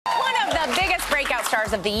the biggest breakout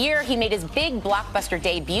stars of the year. He made his big blockbuster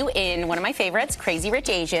debut in one of my favorites, Crazy Rich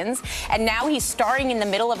Asians. And now he's starring in the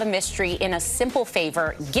middle of a mystery in A Simple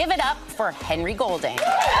Favor. Give it up for Henry Golding.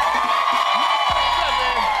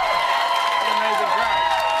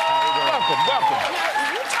 Welcome.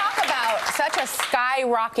 Now, you talk about such a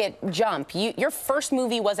skyrocket jump. Your first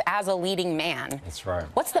movie was as a leading man. That's right.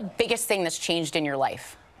 What's the biggest thing that's changed in your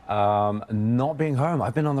life? Not being home.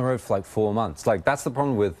 I've been on the road for like 4 months. Like, that's the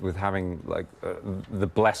problem with having like the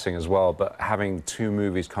blessing as well, but having 2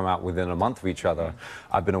 movies come out within a month of each other.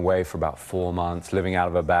 I've been away for about 4 months, living out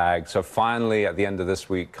of a bag. So finally, at the end of this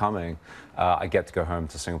week coming, I get to go home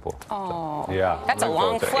to Singapore. Oh, so, yeah. That's a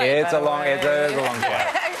long flight. It is a long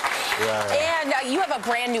flight. Yeah. And you have a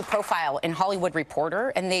brand new profile in Hollywood Reporter,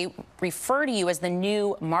 and they refer to you as the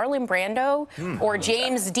new Marlon Brando or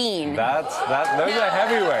James Dean. Those are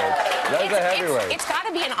heavyweights. Those are heavyweights. It's got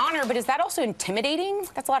to be an honor, but is that also intimidating?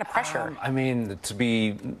 That's a lot of pressure. I mean, to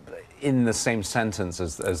be in the same sentence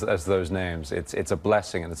as those names, it's a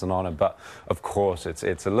blessing and it's an honor. But of course,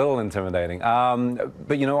 it's a little intimidating.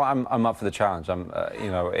 But you know, I'm up for the challenge. You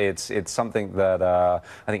know, it's something that I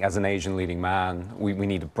think as an Asian leading man, we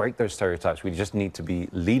need to break those stereotypes. We just need to be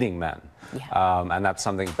leading men, and that's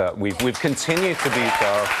something that we've continued to be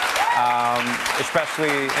so. Especially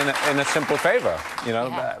in a Simple Favor, you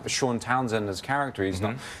know, Sean Townsend as character,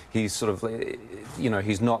 he's sort of, you know,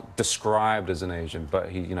 he's not described as an Asian, but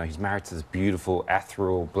he's married to this beautiful,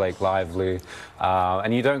 ethereal Blake Lively,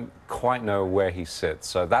 and you don't quite know where he sits.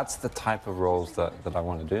 So that's the type of roles that I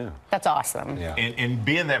want to do. That's awesome. Yeah. And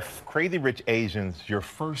being that Crazy Rich Asians, your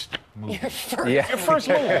first movie. Your first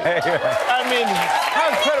movie. I mean, how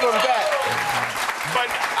incredible is that? But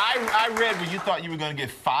I read where you thought you were going to get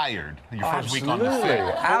fired your first week on the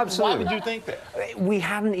set. Absolutely. Why did you think that? We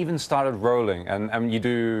hadn't even started rolling, and you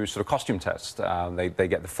do sort of costume tests. They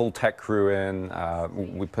get the full tech crew in.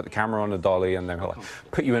 We put the camera on a dolly, and they like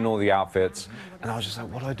put you in all the outfits. And I was just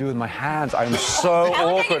like, what do I do with my hands? I'm so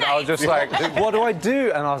awkward. I was just like, what do I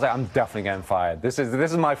do? And I was like, I'm definitely getting fired. This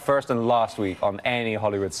is my first and last week on any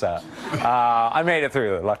Hollywood set. I made it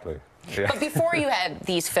through, luckily. Yeah. But before you had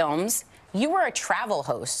these films, you were a travel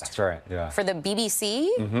host. That's right, yeah. For the BBC.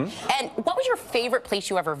 And what was your favorite place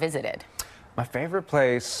you ever visited? My favorite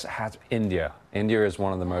place has India. India is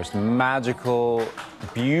one of the most magical,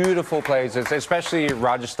 beautiful places, especially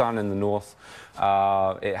Rajasthan in the north.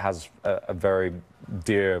 It has a very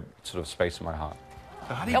dear sort of space in my heart.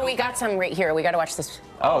 Oh, we got some right here. We got to watch this.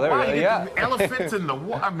 Oh, there we go. Yeah. Elephants in the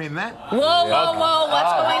water. I mean, that. Whoa,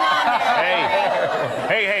 what's going on there?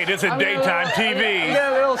 Hey, this is daytime TV.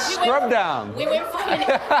 Yeah, a little scrub down. We went from an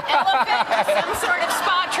elephant to some sort of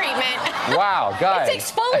spa treatment. Wow, guys.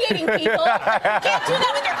 It's exfoliating people. You can't do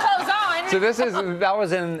that with your clothes on. So that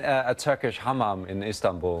was in a Turkish hammam in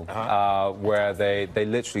Istanbul, where they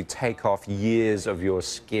literally take off years of your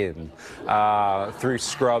skin through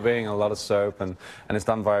scrubbing, a lot of soap, and it's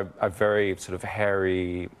done by a very sort of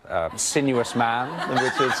hairy, sinuous man.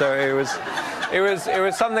 So it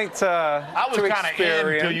was something to I was kind of in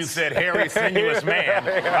until you said hairy, sinuous man.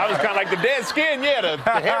 I was kind of like the dead skin, the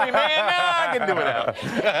hairy man. Nah, I can do it out.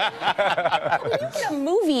 You did a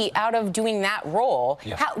movie out of doing that role.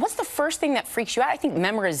 Yeah. What's the first thing that freaks you out? I think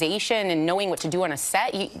memorization and knowing what to do on a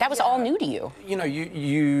set, that was all new to you. You know,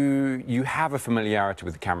 you have a familiarity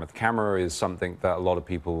with the camera. The camera is something that a lot of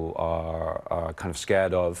people are kind of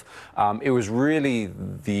scared of. It was really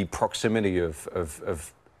the proximity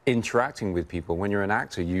of interacting with people. When you're an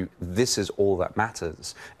actor, this is all that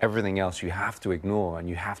matters. Everything else you have to ignore, and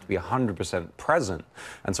you have to be 100% present.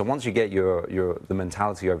 And so once you get the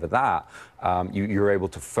mentality over that, you're able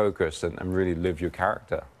to focus and really live your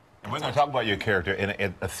character. And we're going to talk about your character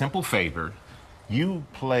in A Simple Favor. You're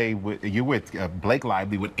with Blake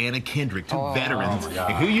Lively with Anna Kendrick, two veterans.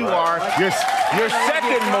 And here you are, your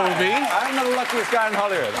second movie. I'm the luckiest guy in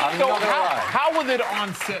Hollywood. How was it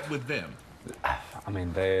on set with them? I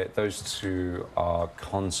mean, those two are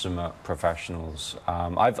consummate professionals.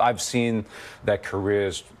 I've seen their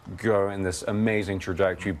careers go in this amazing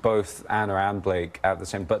trajectory, both Anna and Blake at the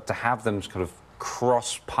same, but to have them kind of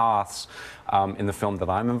cross paths in the film that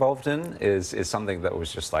I'm involved in is something that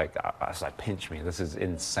was just like, I was like, pinch me, this is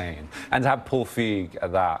insane. And to have Paul Feig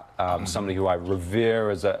at that, somebody who I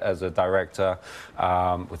revere as a director,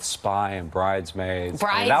 with Spy and Bridesmaids.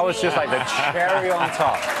 I mean, that was just like the cherry on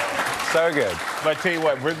top. So good. But I tell you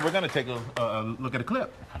what, we're going to take a look at a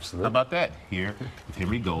clip. Absolutely. How about that? Here with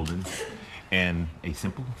Henry Golding and A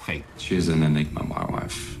Simple Favor. She is an enigma, my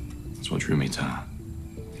wife. That's what drew me to her.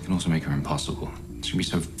 It can also make her impossible. She can be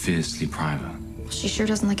so fiercely private. She sure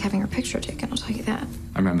doesn't like having her picture taken, I'll tell you that.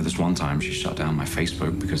 I remember this one time she shut down my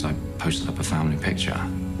Facebook because I posted up a family picture.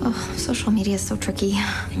 Oh, social media is so tricky. You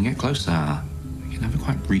can get close to her. You can never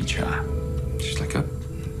quite reach her. She's like a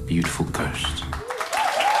beautiful ghost.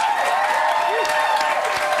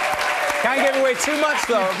 Can't give away too much,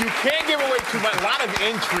 though. You can't give away too much. A lot of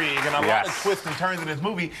intrigue and a lot of Yes. twists and turns in this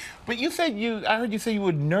movie. But you said I heard you say you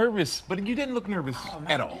were nervous, but you didn't look nervous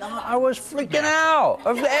at all. No, I was freaking out.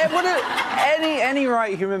 Any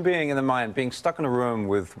right human being in the mind being stuck in a room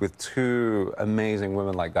with two amazing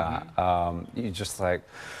women like that, you just like.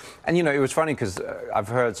 And you know, it was funny because I've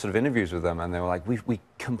heard sort of interviews with them, and they were like, "We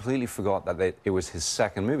completely forgot that it was his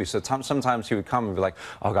second movie." So sometimes he would come and be like,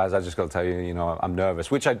 "Oh, guys, I just got to tell you, you know, I'm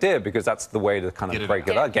nervous," which I did because that's the way to kind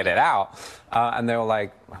of get it out. And they were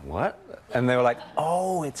like, "What?" And they were like,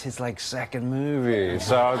 "Oh, it's his like second movie."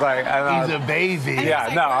 So I was like, He's a baby.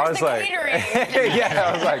 Yeah, no, I was like, yeah,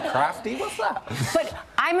 I was like, crafty, what's that? But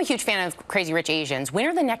I'm a huge fan of Crazy Rich Asians. When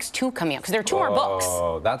are the next two coming out? Because there are two more books.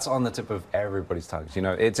 Oh, that's on the tip of everybody's tongues. You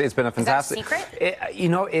know, it's been a fantastic. Is that a secret? You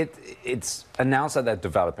know, it's announced that they're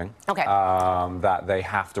developing. Okay. That they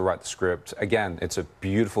have to write the script. Again, it's a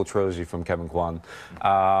beautiful trilogy from Kevin Kwan.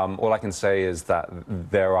 All I can say is that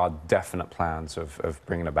there are definite plans of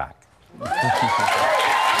bringing it back.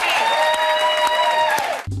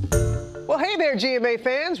 Well, hey there, GMA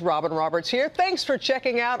fans. Robin Roberts here. Thanks for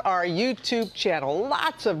checking out our YouTube channel.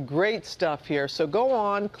 Lots of great stuff here. So go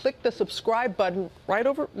on, click the subscribe button right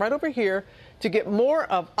over here to get more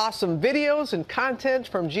of awesome videos and content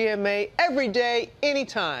from GMA every day,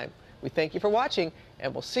 anytime. We thank you for watching,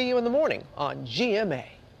 and we'll see you in the morning on GMA.